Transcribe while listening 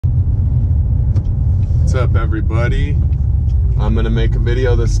What's up, everybody? I'm gonna make a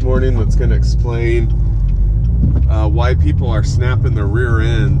video this morning that's gonna explain why people are snapping their rear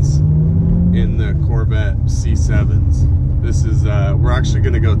ends in the Corvette C7s. This is we're actually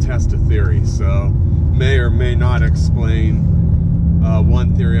gonna go test a theory, so may or may not explain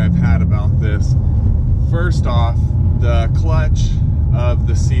one theory I've had about this. First off, the clutch of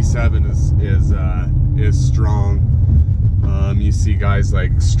the C7 is strong. You see guys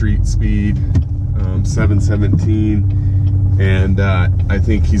like Street Speed 717, and I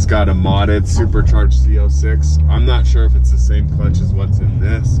think he's got a modded supercharged C06. I'm not sure if it's the same clutch as what's in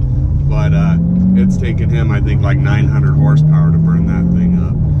this, but it's taken him, I think, like 900 horsepower to burn that thing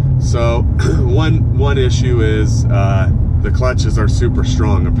up. So one issue is the clutches are super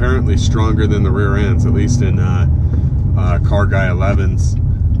strong, apparently stronger than the rear ends, at least in Car Guy 11's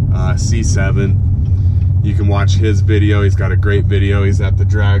C7. You can watch his video. He's got a great video. He's at the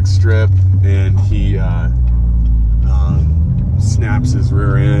drag strip and he snaps his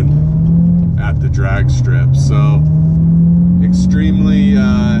rear end at the drag strip. So extremely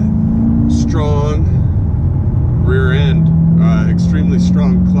strong rear end, extremely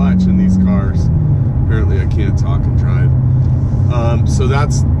strong clutch in these cars. Apparently I can't talk and drive. So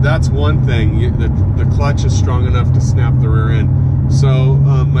that's one thing. The clutch is strong enough to snap the rear end. So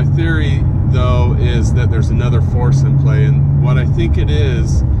my theory, though, is that there's another force in play, and what I think it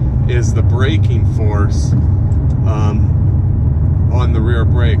is the braking force on the rear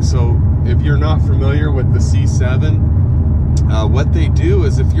brake. So if you're not familiar with the C7, what they do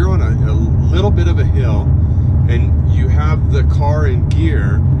is if you're on a little bit of a hill and you have the car in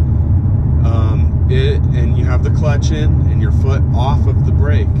gear, and you have the clutch in and your foot off of the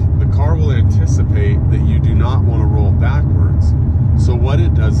brake, the car will anticipate that you do not want to roll backwards. So what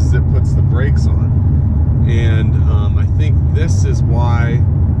it does is it puts the brakes on. And I think this is why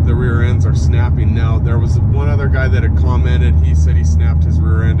the rear ends are snapping. Now, there was one other guy that had commented. He said he snapped his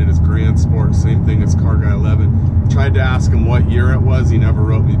rear end in his Grand Sport, same thing as Car Guy 11. Tried to ask him what year it was. He never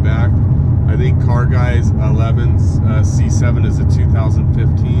wrote me back. I think Car Guy's 11's C7 is a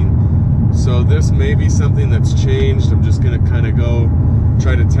 2015. So this may be something that's changed. I'm just going to kind of go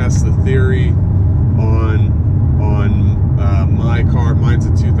try to test the theory on my car. Mine's a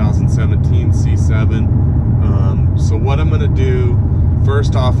 2017 C7. So what I'm going to do,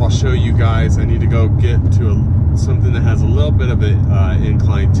 first off, I'll show you guys. I need to go get to something that has a little bit of an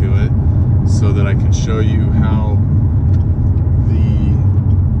incline to it so that I can show you how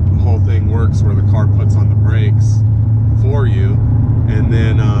the whole thing works, where the car puts on the brakes for you. And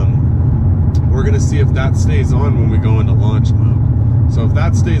then we're going to see if that stays on when we go into launch mode. So if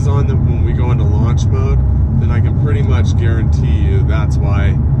that stays on when we go into launch mode, then I can pretty much guarantee you that's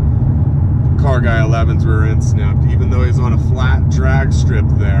why Car Guy 11's rear end snapped. Even though he's on a flat drag strip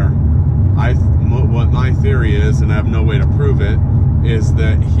there, what my theory is, and I have no way to prove it, is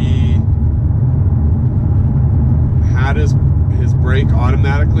that he had his brake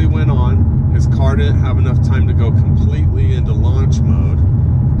automatically went on. His car didn't have enough time to go completely into launch mode,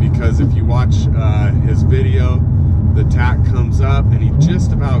 because if you watch his video, the tack comes up and he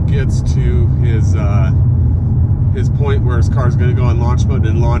just about gets to his point where his car's going to go in launch mode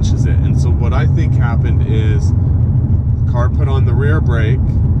and launches it. And so what I think happened is the car put on the rear brake,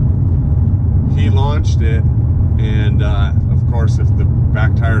 he launched it, and of course if the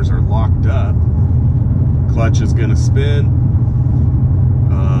back tires are locked up, clutch is going to spin.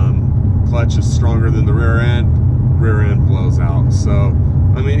 Clutch is stronger than the rear end blows out. So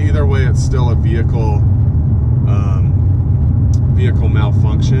I mean, either way, it's still a vehicle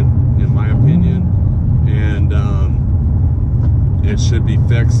malfunction, in my opinion, and it should be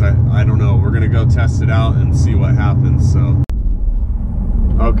fixed. I don't know. We're gonna go test it out and see what happens. So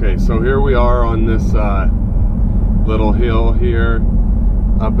okay, so here we are on this little hill here.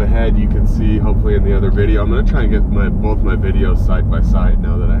 Up ahead, you can see, hopefully in the other video, I'm gonna try and get both my videos side by side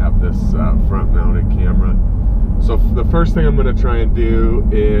now that I have this front mounted camera. So the first thing I'm going to try and do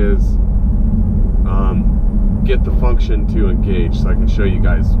is get the function to engage, so I can show you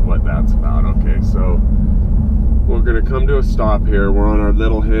guys what that's about. Okay, so we're going to come to a stop here. We're on our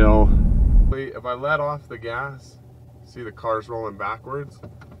little hill. If I let off the gas, see the car's rolling backwards.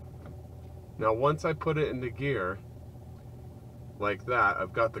 Now once I put it into gear like that,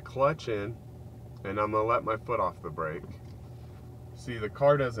 I've got the clutch in, and I'm going to let my foot off the brake. See, the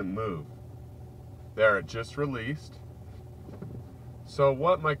car doesn't move. There, it just released. So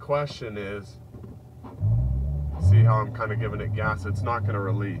what my question is, see how I'm kind of giving it gas, it's not going to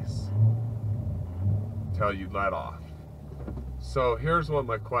release until you let off. So here's what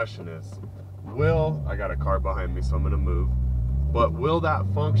my question is. I got a car behind me, so I'm going to move, but will that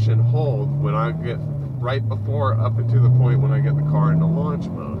function hold when I get right before, up into the point when I get the car into launch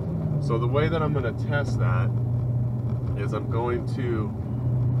mode. So the way that I'm going to test that is I'm going to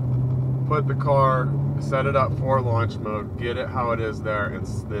put the car, set it up for launch mode, get it how it is there, and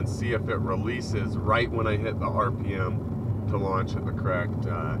then see if it releases right when I hit the RPM to launch at the correct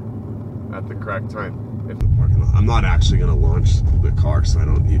time. I'm not actually going to launch the car, so I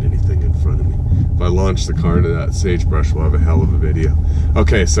don't need anything in front of me. If I launch the car into that sagebrush, we'll have a hell of a video.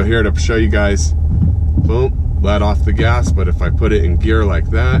 Okay, so here to show you guys, boom, let off the gas, but if I put it in gear like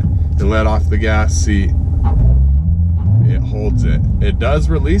that and let off the gas, see, it holds it. It does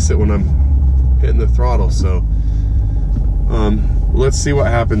release it when I'm hitting the throttle, so let's see what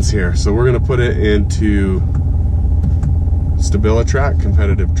happens here. So we're going to put it into StabiliTrak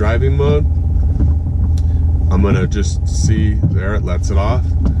competitive driving mode. I'm gonna just see there, it lets it off.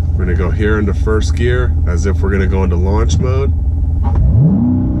 We're gonna go here into first gear as if we're gonna go into launch mode.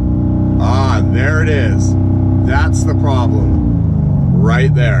 Ah, there it is. That's the problem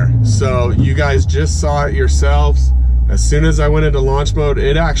right there. So you guys just saw it yourselves. As soon as I went into launch mode,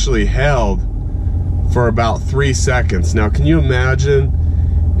 it actually held for about 3 seconds. Now, can you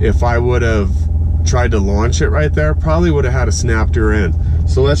imagine if I would have tried to launch it right there? Probably would have had a snap to her end.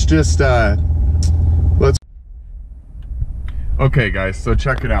 So let's just, okay guys, so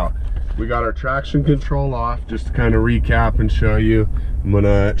check it out. We got our traction control off, just to kind of recap and show you. I'm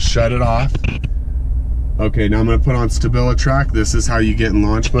gonna shut it off. Okay, now I'm gonna put on StabiliTrak. This is how you get in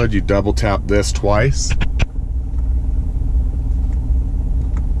launch mode. You double tap this twice.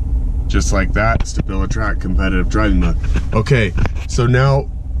 Just like that, StabiliTrak competitive driving mode. Okay, so now,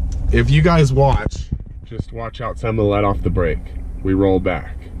 if you guys watch, just watch out, so I'm gonna let off the brake. We roll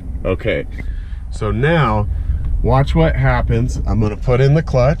back. Okay, so now, watch what happens. I'm gonna put in the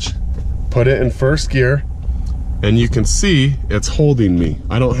clutch, put it in first gear, and you can see it's holding me.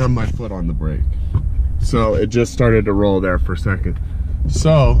 I don't have my foot on the brake. So it just started to roll there for a second.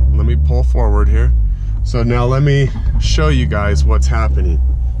 So let me pull forward here. So now let me show you guys what's happening.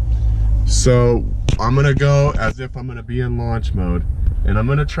 So I'm gonna go as if I'm gonna be in launch mode, and I'm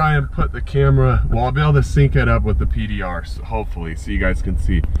gonna try and put the camera, well, I'll be able to sync it up with the PDR, so hopefully, so you guys can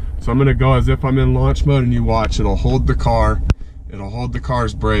see. So I'm gonna go as if I'm in launch mode, and you watch, it'll hold the car, it'll hold the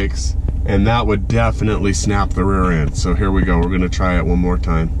car's brakes, and that would definitely snap the rear end. So here we go, we're gonna try it one more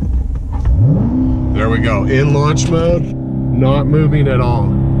time. There we go, in launch mode, not moving at all.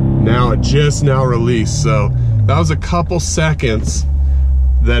 Now it just now released, so that was a couple seconds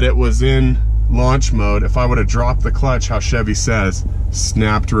that it was in launch mode. If I would have dropped the clutch, how Chevy says,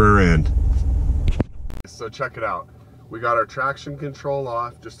 snapped rear end. So check it out. We got our traction control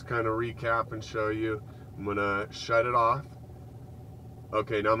off, just to kind of recap and show you. I'm gonna shut it off.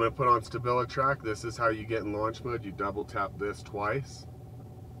 Okay, now I'm gonna put on StabiliTrak. This is how you get in launch mode. You double tap this twice.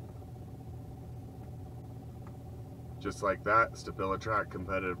 Just like that, StabiliTrak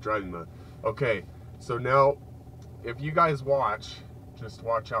competitive driving mode. Okay, so now, if you guys watch, just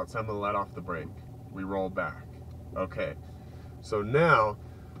watch out, so I'm gonna let off the brake. We roll back. Okay, so now,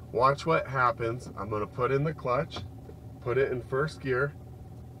 watch what happens. I'm gonna put in the clutch, put it in first gear,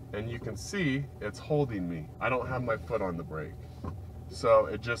 and you can see it's holding me. I don't have my foot on the brake. So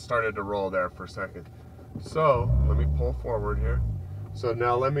it just started to roll there for a second. So let me pull forward here. So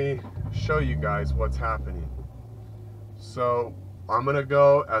now let me show you guys what's happening. So I'm gonna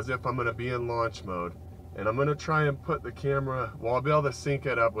go as if I'm gonna be in launch mode, and I'm gonna try and put the camera, well, I'll be able to sync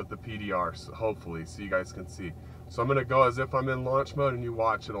it up with the PDR, so hopefully, so you guys can see. So I'm gonna go as if I'm in launch mode, and you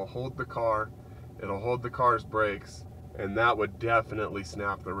watch, it'll hold the car, it'll hold the car's brakes, and that would definitely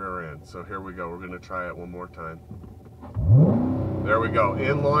snap the rear end. So here we go, we're gonna try it one more time. There we go,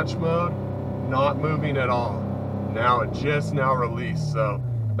 in launch mode, not moving at all. Now it just now released, so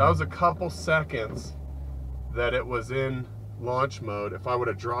that was a couple seconds that it was in launch mode. If I would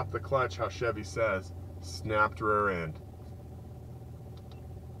have dropped the clutch, how Chevy says, snapped rear end.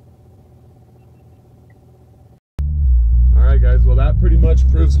 Alright guys, well that pretty much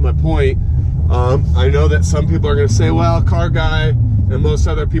proves my point. I know that some people are going to say, well, car guy and most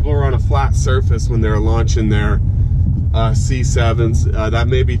other people are on a flat surface when they're launching their C7s. That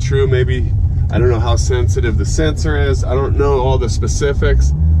may be true, maybe, I don't know how sensitive the sensor is, I don't know all the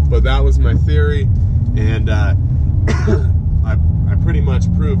specifics, but that was my theory, and I pretty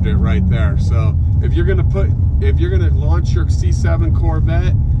much proved it right there. So if you're gonna launch your C7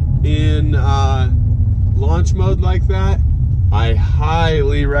 Corvette in launch mode like that, I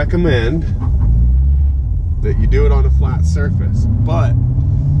highly recommend that you do it on a flat surface. But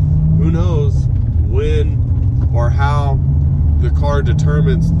who knows when or how the car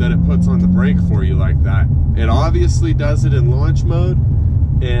determines that it puts on the brake for you like that. It obviously does it in launch mode,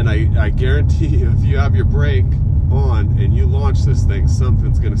 And I guarantee you, if you have your brake on and you launch this thing,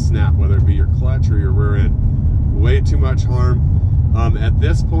 something's gonna snap, whether it be your clutch or your rear end. Way too much harm. At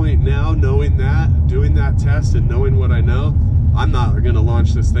this point now, knowing that, doing that test and knowing what I know, I'm not gonna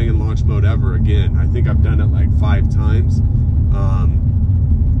launch this thing in launch mode ever again. I think I've done it like 5 times.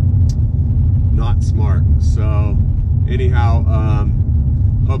 Not smart. So anyhow,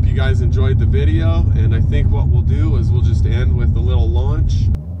 hope you guys enjoyed the video, and I think what we'll do is we'll just end with a little launch.